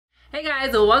Hey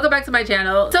guys, welcome back to my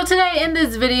channel. So today in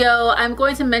this video, I'm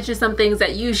going to mention some things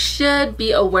that you should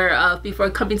be aware of before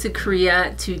coming to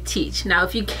Korea to teach. Now,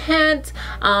 if you can't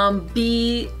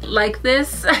be like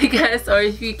this, I guess, or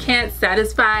if you can't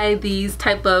satisfy these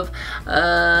type of,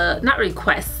 not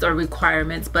requests or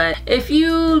requirements, but if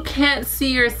you can't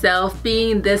see yourself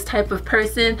being this type of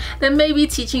person, then maybe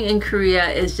teaching in Korea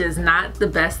is just not the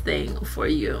best thing for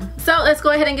you. So let's go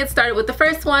ahead and get started with the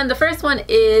first one. The first one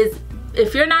is,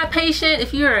 if you're not patient,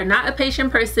 if you are not a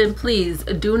patient person, please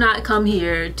do not come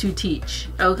here to teach,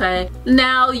 okay?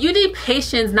 Now, you need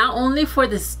patience not only for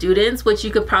the students, which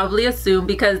you could probably assume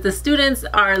because the students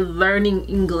are learning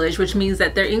English, which means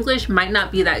that their English might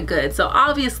not be that good. So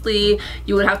obviously,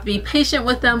 you would have to be patient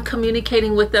with them,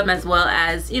 communicating with them, as well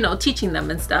as, you know, teaching them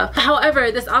and stuff.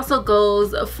 However, this also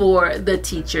goes for the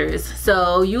teachers.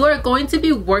 So you are going to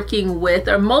be working with,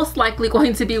 or most likely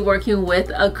going to be working with,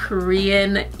 a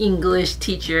Korean English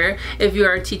teacher if you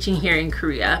are teaching here in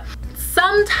Korea.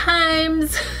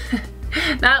 Sometimes,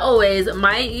 not always,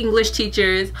 my English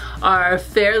teachers are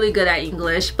fairly good at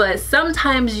English, but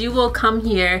sometimes you will come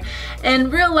here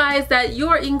and realize that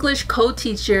your English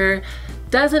co-teacher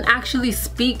doesn't actually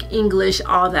speak English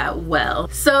all that well.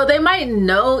 So they might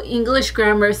know English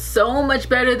grammar so much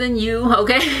better than you,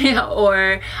 okay?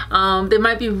 Or they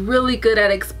might be really good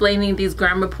at explaining these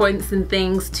grammar points and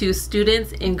things to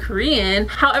students in Korean.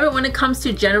 However, when it comes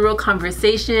to general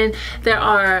conversation, there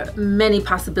are many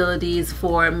possibilities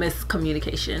for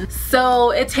miscommunication.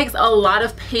 So it takes a lot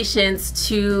of patience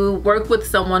to work with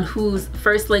someone whose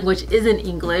first language isn't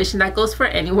English, and that goes for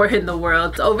anywhere in the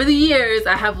world. So over the years,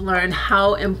 I have learned how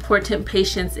important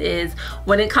patience is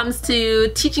when it comes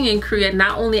to teaching in Korea,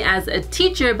 not only as a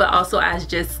teacher, but also as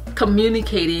just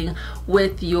communicating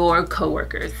with your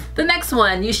coworkers. The next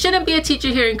one, you shouldn't be a teacher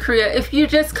here in Korea if you're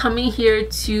just coming here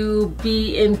to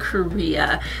be in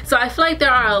Korea. So I feel like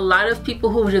there are a lot of people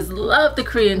who just love the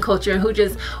Korean culture and who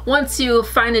just want to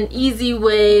find an easy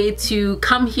way to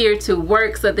come here to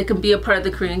work so that they can be a part of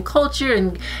the Korean culture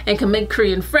and can make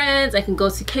Korean friends and can go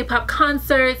to K-pop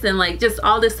concerts and like just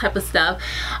all this type of stuff.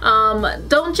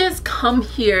 Don't just come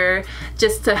here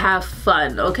just to have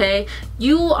fun, okay?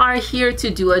 You are here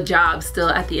to do a job still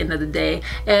at the end of the day.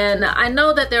 And I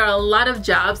know that there are a lot of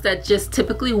jobs that just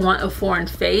typically want a foreign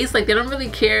face. Like, they don't really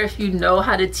care if you know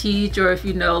how to teach or if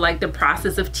you know like the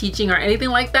process of teaching or anything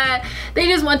like that. They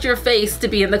just want your face to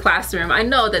be in the classroom. I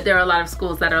know that there are a lot of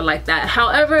schools that are like that.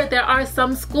 However, there are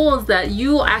some schools that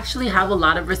you actually have a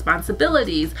lot of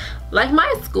responsibilities, like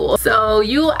my school. So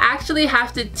you actually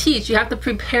have to teach. You have to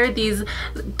prepare these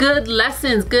good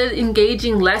lessons, good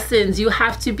engaging lessons. You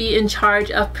have to be in charge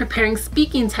of preparing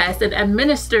speaking tests and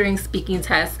administering speaking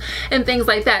tests and things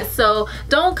like that. So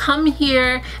don't come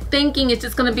here thinking it's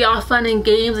just going to be all fun and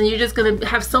games and you're just going to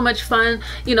have so much fun,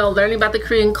 you know, learning about the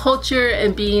Korean culture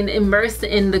and being immersed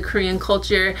in the Korean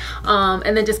culture,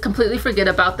 and then just completely forget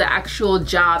about the actual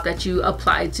job that you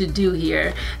applied to do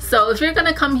here. So if you're going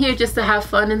to come here just to have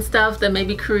fun and stuff, then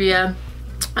maybe Korea,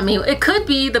 I mean, it could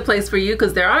be the place for you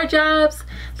because there are jobs,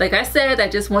 like I said,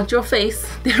 that just want your face.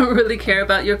 They don't really care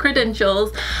about your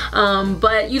credentials,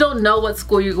 but you don't know what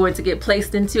school you're going to get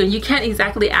placed into, and you can't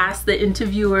exactly ask the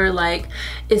interviewer like,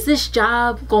 is this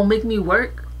job gonna make me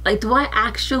work? Like, do I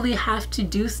actually have to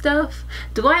do stuff?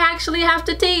 Do I actually have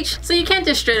to teach? So you can't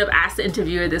just straight up ask the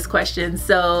interviewer this question.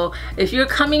 So if you're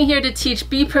coming here to teach,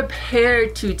 be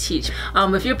prepared to teach.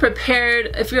 If you're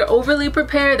prepared, if you're overly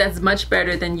prepared, that's much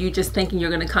better than you just thinking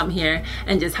you're gonna come here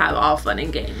and just have all fun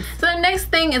and games. So the next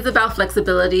thing is about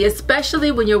flexibility, especially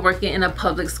when you're working in a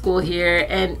public school here,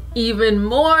 and even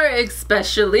more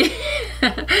especially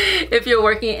if you're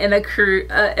working in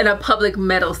a public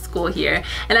middle school here.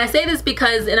 And I say this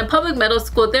because in a public middle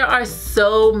school, there are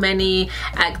so many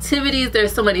activities,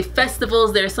 there's so many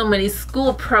festivals, there's so many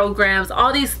school programs,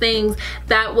 all these things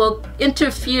that will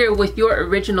interfere with your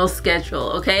original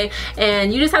schedule, okay?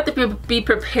 And you just have to be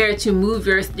prepared to move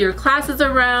your classes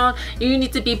around. You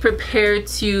need to be prepared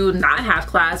to not have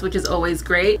class, which is always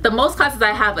great. The most classes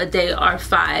I have a day are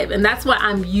 5, and that's what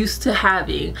I'm used to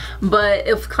having. But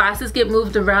if classes get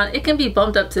moved around, it can be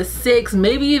bumped up to 6,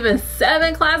 maybe even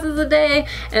 7 classes a day,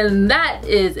 and that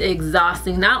is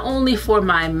exhausting, not only for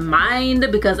my mind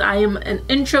because I am an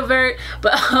introvert,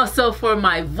 but also for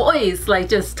my voice. Like,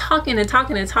 just talking and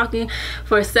talking and talking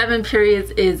for 7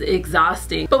 periods is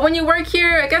exhausting. But when you work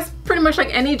here, I guess pretty much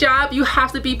like any job, you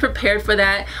have to be prepared for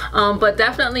that. But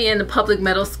definitely in the public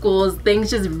middle schools,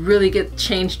 things just really get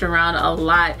changed around a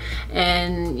lot,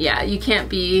 and yeah, you can't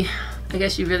be, I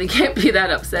guess you really can't be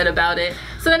that upset about it.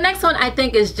 So the next one I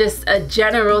think is just a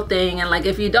general thing, and like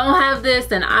if you don't have this,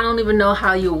 then I don't even know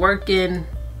how you're working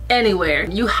anywhere.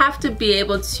 You have to be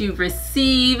able to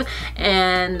receive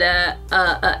and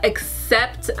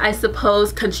accept, I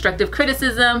suppose, constructive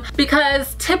criticism,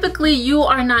 because typically you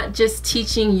are not just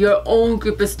teaching your own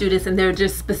group of students and they're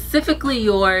just specifically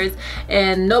yours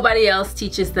and nobody else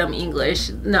teaches them English.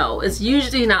 No, it's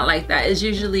usually not like that. It's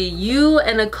usually you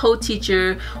and a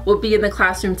co-teacher will be in the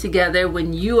classroom together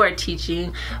when you are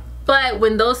teaching. But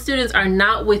when those students are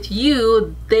not with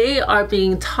you, they are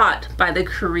being taught by the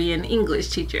Korean English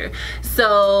teacher.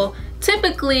 So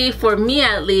typically, for me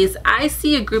at least, I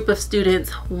see a group of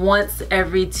students once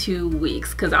every 2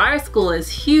 weeks because our school is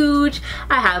huge.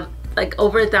 I have like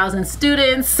over 1,000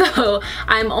 students, so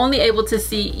I'm only able to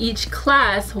see each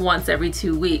class once every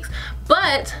 2 weeks.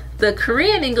 But the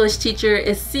Korean English teacher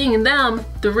is seeing them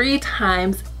 3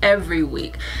 times every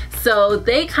week. So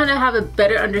they kind of have a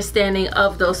better understanding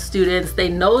of those students. They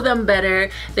know them better,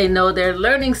 they know their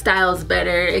learning styles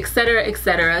better, etc.,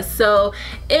 etc. So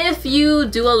if you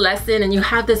do a lesson and you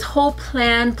have this whole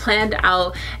plan planned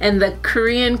out and the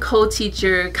Korean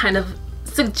co-teacher kind of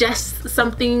suggests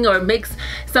something or makes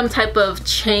some type of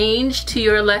change to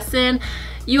your lesson,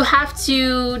 you have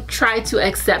to try to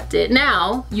accept it.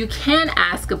 Now, you can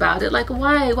ask about it, like,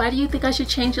 why do you think I should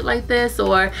change it like this?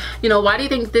 Or, you know, why do you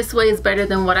think this way is better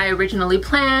than what I originally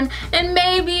planned? And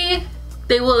maybe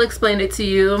they will explain it to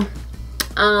you.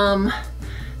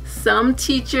 Some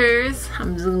teachers,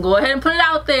 I'm just gonna go ahead and put it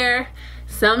out there,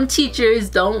 some teachers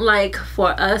don't like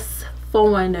for us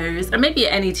foreigners, or maybe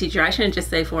any teacher, I shouldn't just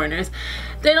say foreigners,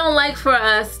 they don't like for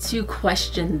us to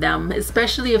question them,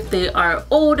 especially if they are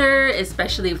older,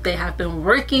 especially if they have been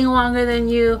working longer than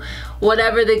you,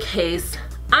 whatever the case.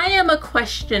 I am a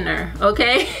questioner,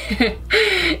 okay?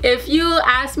 If you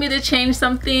ask me to change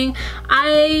something,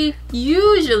 I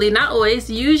usually, not always,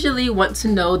 usually want to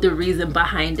know the reason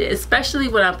behind it, especially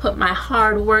when I put my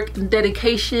hard work and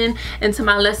dedication into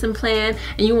my lesson plan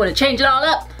and you want to change it all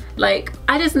up. Like,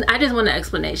 I just want an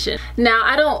explanation. Now,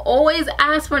 I don't always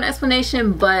ask for an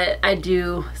explanation, but I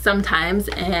do sometimes,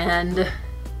 and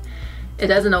it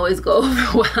doesn't always go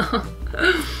over well.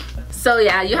 So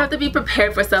yeah, you have to be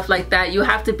prepared for stuff like that. You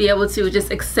have to be able to just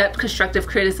accept constructive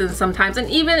criticism sometimes, and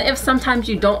even if sometimes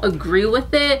you don't agree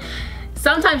with it,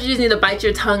 sometimes you just need to bite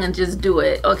your tongue and just do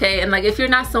it, okay? And like, if you're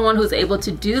not someone who's able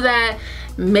to do that,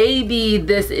 maybe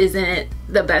this isn't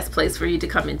the best place for you to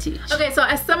come and teach. Okay, so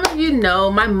as some of you know,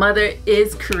 my mother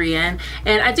is Korean,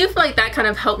 and I do feel like that kind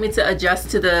of helped me to adjust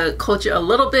to the culture a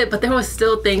little bit, but there was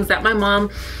still things that my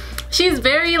mom, she's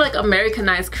very like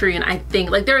Americanized Korean, I think.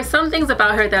 Like, there are some things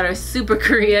about her that are super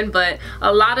Korean, but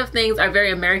a lot of things are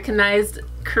very Americanized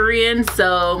Korean,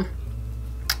 so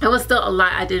there was still a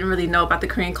lot I didn't really know about the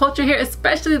Korean culture here,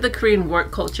 especially the Korean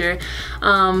work culture.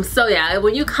 So yeah,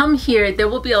 when you come here, there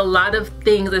will be a lot of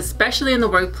things, especially in the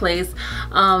workplace,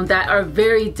 that are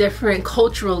very different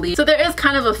culturally. So there is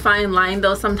kind of a fine line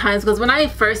though sometimes, because when I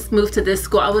first moved to this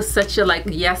school, I was such a like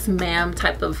yes ma'am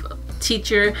type of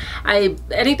teacher.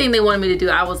 Anything they wanted me to do,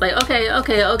 I was like, okay.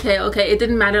 It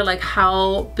didn't matter like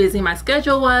how busy my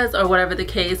schedule was or whatever the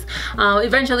case.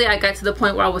 Eventually I got to the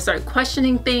point where I would start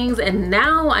questioning things, and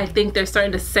now I think they're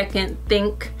starting to second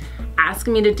think, ask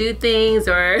me to do things,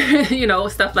 or you know,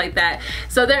 stuff like that.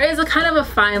 So there is a kind of a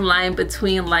fine line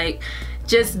between like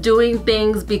just doing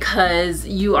things because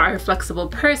you are a flexible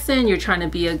person, you're trying to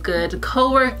be a good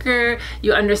coworker,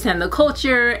 you understand the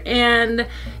culture, and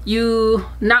you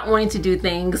not wanting to do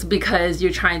things because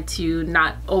you're trying to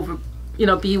not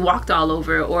be walked all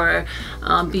over or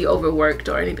be overworked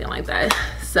or anything like that.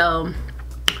 So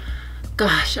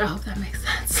gosh, I hope that makes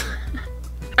sense.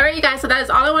 Alright you guys, so that is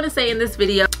all I want to say in this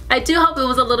video. I do hope it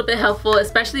was a little bit helpful,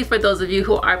 especially for those of you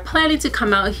who are planning to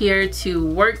come out here to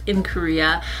work in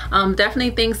Korea.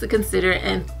 Definitely things to consider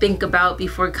and think about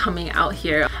before coming out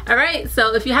here. Alright,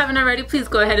 so if you haven't already, please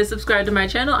go ahead and subscribe to my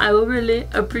channel. I will really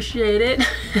appreciate it.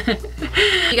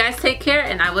 You guys take care,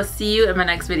 and I will see you in my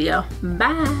next video.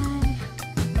 Bye!